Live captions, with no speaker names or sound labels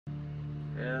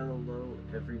Hello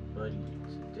everybody,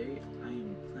 today I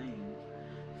am playing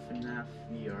Fnaf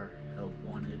VR Help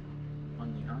Wanted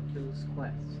on the Oculus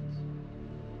Quest.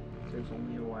 There's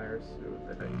only a wire so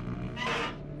that I can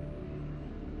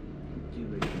do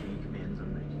any commands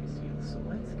on my PC, so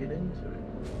let's get into it.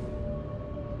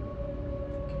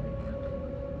 Okay,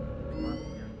 come on,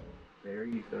 there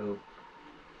you go.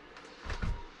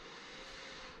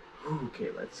 Okay,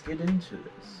 let's get into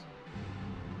this.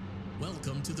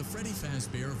 Welcome to the Freddy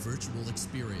Fazbear Virtual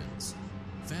Experience.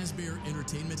 Fazbear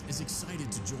Entertainment is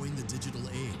excited to join the digital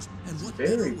age, and what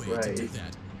better way to do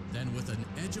that than with an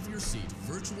edge-of-your-seat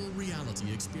virtual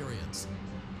reality experience.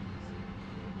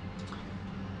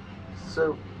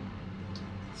 So,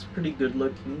 it's pretty good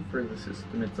looking for the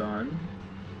system it's on.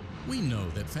 We know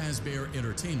that Fazbear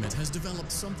Entertainment has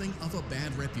developed something of a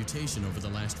bad reputation over the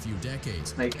last few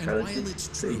decades, and while it's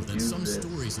true that some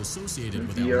stories associated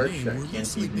with our name were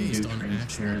loosely based on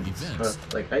actual events,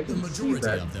 the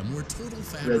majority of them were total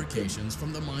fabrications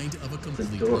from the mind of a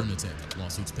complete lunatic.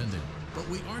 Lawsuits pending. But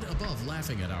we aren't above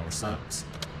laughing at ourselves.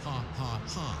 Ha ha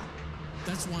ha.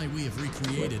 That's why we have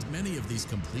recreated many of these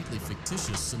completely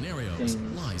fictitious scenarios,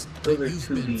 lies that you've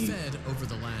been fed over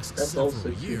the last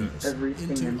several years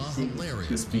into a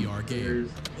hilarious VR game,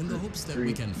 in the hopes that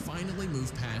we can finally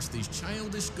move past these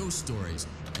childish ghost stories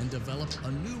and develop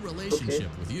a new relationship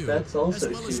with you, as well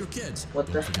as your kids. Don't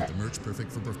forget the merch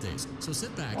perfect for birthdays. So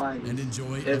sit back and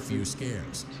enjoy a few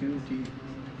scares. 2D.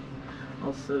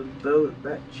 Also, though,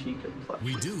 that Chica plush.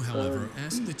 We do, however,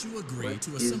 ask that you agree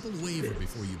to a simple waiver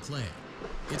before you play.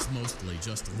 It's mostly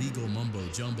just legal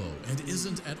mumbo-jumbo and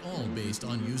isn't at all based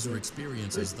on user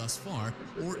experiences thus far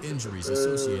or injuries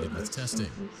associated with testing.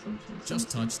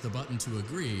 Just touch the button to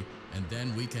agree, and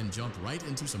then we can jump right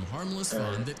into some harmless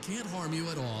fun that can't harm you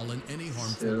at all in any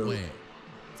harmful way.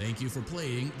 Thank you for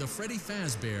playing the Freddy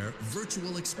Fazbear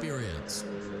Virtual Experience.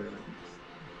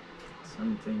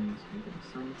 Something.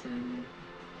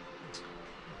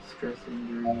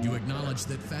 You acknowledge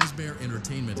that Fazbear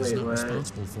Entertainment is not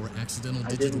responsible for accidental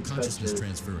digital consciousness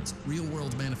transference,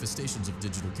 real-world manifestations of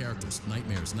digital characters,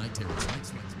 nightmares, night terrors, night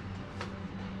sweats.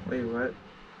 Wait, what?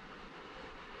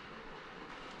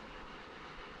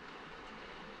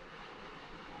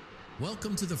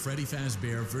 Welcome to the Freddy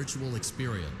Fazbear Virtual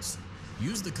Experience.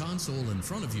 Use the console in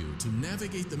front of you to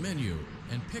navigate the menu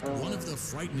and pick one of the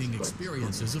frightening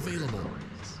experiences available.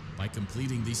 By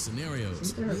completing these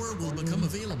scenarios, more will become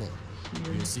available.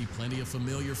 You'll see plenty of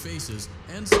familiar faces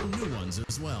and some new ones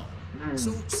as well.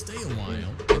 So stay a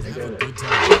while and have a good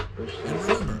time. And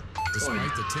remember,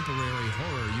 despite the temporary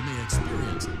horror you may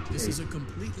experience, this is a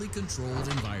completely controlled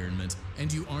environment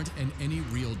and you aren't in any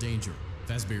real danger.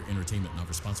 Fazbear Entertainment not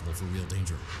responsible for real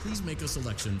danger. Please make a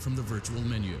selection from the virtual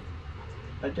menu.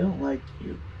 I don't like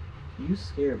you. You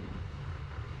scare me.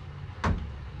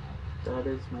 That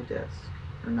is my desk.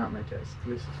 Or not my desk.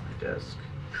 This is my desk.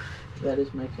 That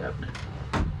is my cabinet.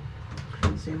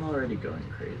 See, I'm already going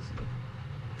crazy.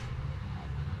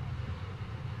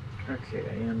 Okay,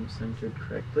 I am centered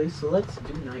correctly, so let's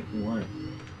do night 1.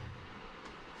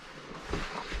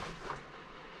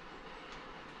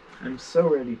 I'm so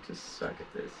ready to suck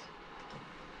at this.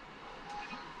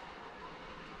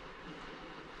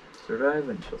 Survive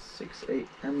until 6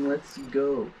 a.m. Let's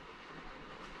go.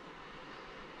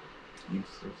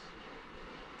 Useless.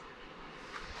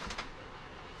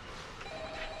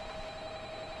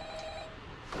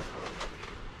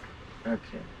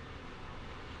 Okay.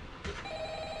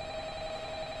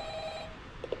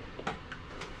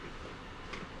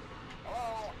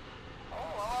 Hello?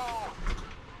 Hello?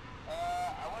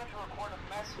 I wanted to record a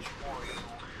message for you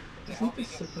to help you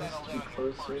get settled in on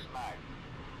your first night.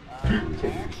 I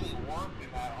actually worked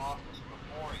in that office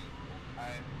before you.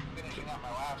 I'm finishing up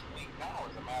my last week now,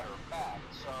 as a matter of fact,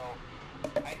 so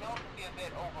I know it can be a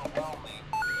bit overwhelming,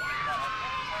 but I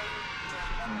can tell you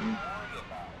there's nothing to worry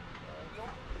about. You'll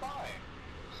be fine.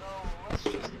 So let's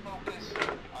just focus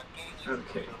on getting you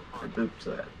okay, I booped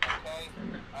that.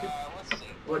 Okay? Let's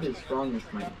see. What is wrong with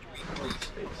my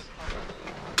workspace?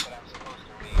 That I'm supposed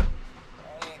to read.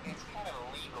 It's kind of a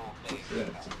legal thing.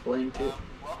 That's a blanket.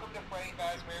 Welcome to Freddy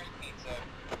Fazbear's Pizza,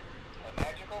 a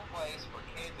magical place for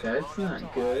kids and That's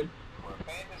not good. where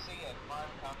fantasy and fun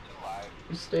come to life.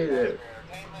 You stay there. Fazbear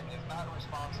Entertainment is not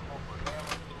responsible for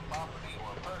damage to property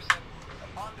or person.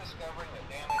 Upon discovering the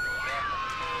damage or death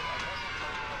occurred, a missing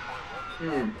person report will be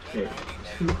filed Okay, within 90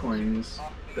 days. 2 coins.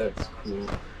 That's cool.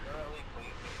 Thoroughly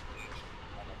bleached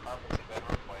and the carpets have been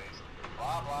replaced.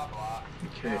 Blah blah blah.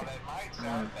 Okay. Now that might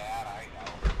sound bad, I know,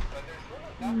 but there's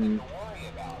really nothing to worry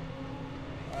about.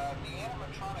 The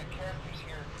animatronic characters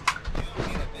here do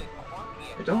get a bit quirky.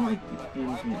 I don't like the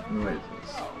ambient noises.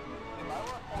 If I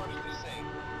were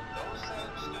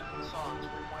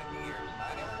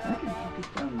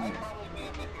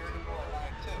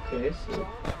Okay, so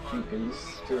Chica's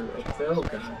still up there. Oh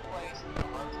god.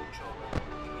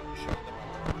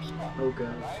 Oh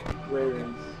god.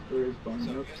 Where is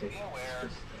Bonnie? Okay.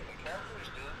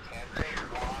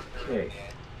 Okay.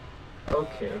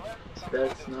 Okay.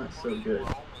 That's not so good.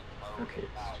 Okay,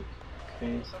 it's just,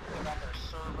 okay.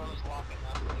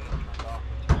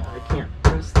 I can't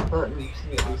press the button.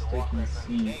 Okay, at least I can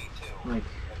see, like,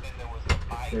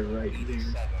 if they're right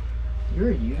here.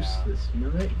 You're useless, you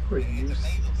know that? You are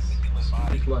useless.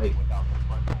 Stupid light.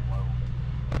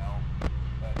 Now,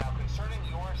 concerning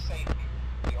your safety,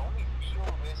 the only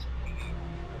real risk for you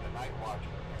as a night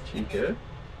watchman. Chica,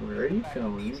 where are you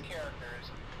going? These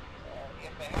characters,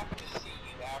 if they happen to see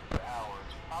you after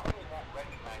hours, probably won't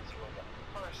recognize you as a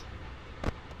person.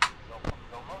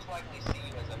 They'll most likely see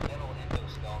you as a metal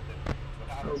endoskeleton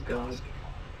without its costume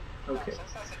on. Okay. Now,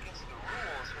 since that's against the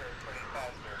rules here at Freddy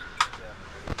Fazbear's Pizza,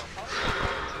 they'll probably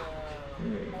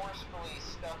forcefully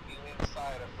stuff you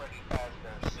inside a Freddy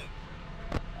Fazbear suit.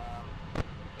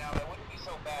 Now, that wouldn't be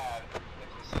so bad if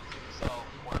the suits themselves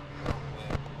weren't filled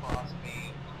with cross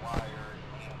beams, wired,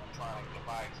 electronic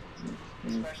devices,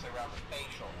 especially around the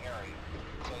facial area.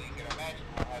 So you can imagine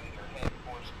how having your head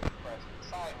forcibly pressed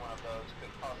inside one of those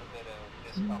could cause a bit of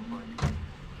discomfort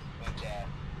and death.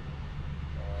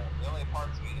 The only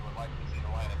parts of you that would likely see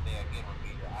the light of day again would be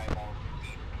your eyeballs and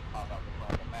teeth when you pop out the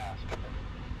front of the mask. But,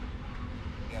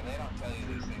 yeah, they don't tell you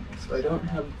these things. So I don't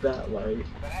have that light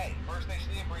but hey, first station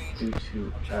of the breeze. due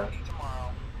to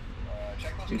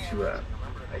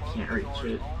I can't reach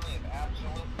it.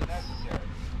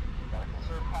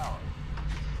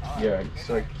 Yeah,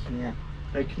 so I can't.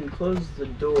 I can close the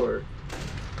door.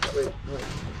 Wait,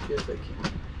 yes I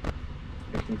can.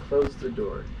 I can close the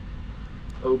door.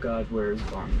 Oh god, where is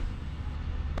Bonnie?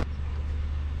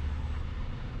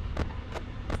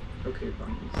 Okay,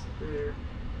 Bonnie's there.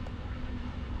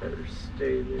 Better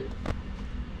stay there.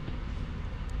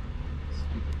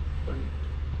 Stupid bunny.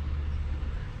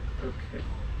 Okay.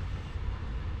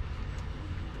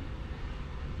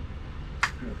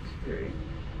 Okay.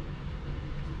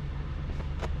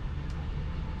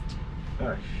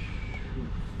 Ah,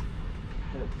 shoot.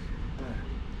 Heck.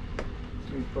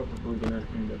 I'm probably gonna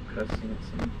end up cussing at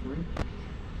some point.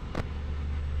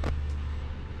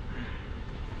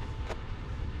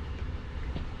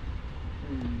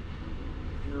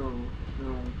 No.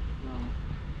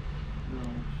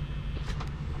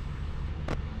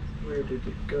 Where did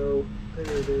it go? There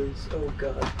it is. Oh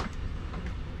god.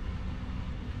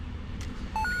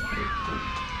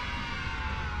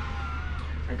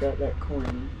 I got that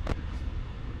coin.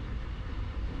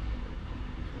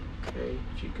 Okay,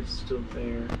 Chica's still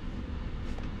there.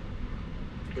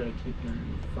 Gotta keep an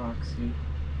eye on Foxy.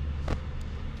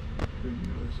 Who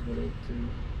knows what I'll do.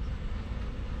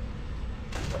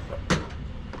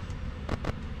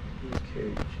 Okay,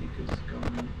 Chica's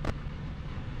gone.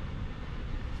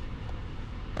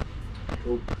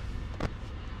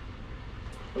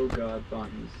 Oh god,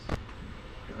 Bonnie's.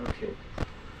 Okay.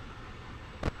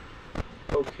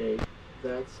 Okay,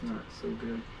 that's not so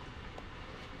good.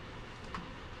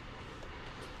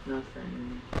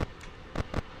 Nothing.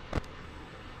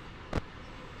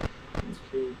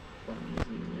 Okay, Bonnie's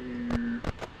in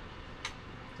there.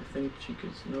 I think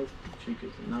nope,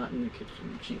 Chica's not in the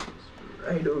kitchen. Chica's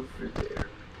right over there,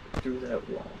 through that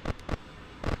wall.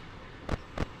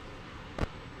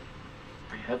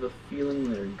 I have a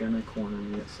feeling they're gonna corner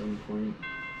me at some point.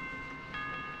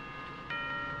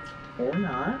 Or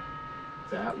not.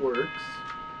 That works.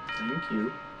 Thank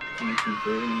you. Thank you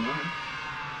very much.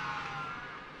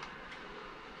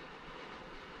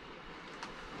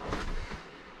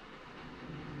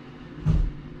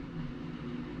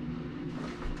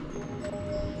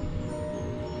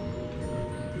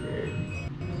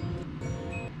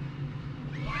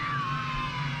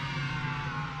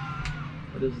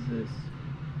 What is this?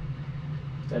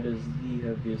 That is the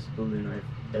heaviest balloon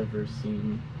I've ever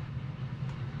seen.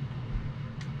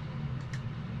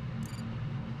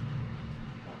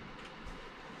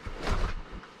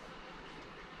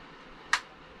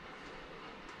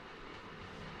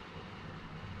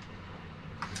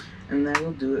 And that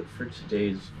will do it for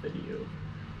today's video.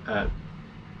 Bye.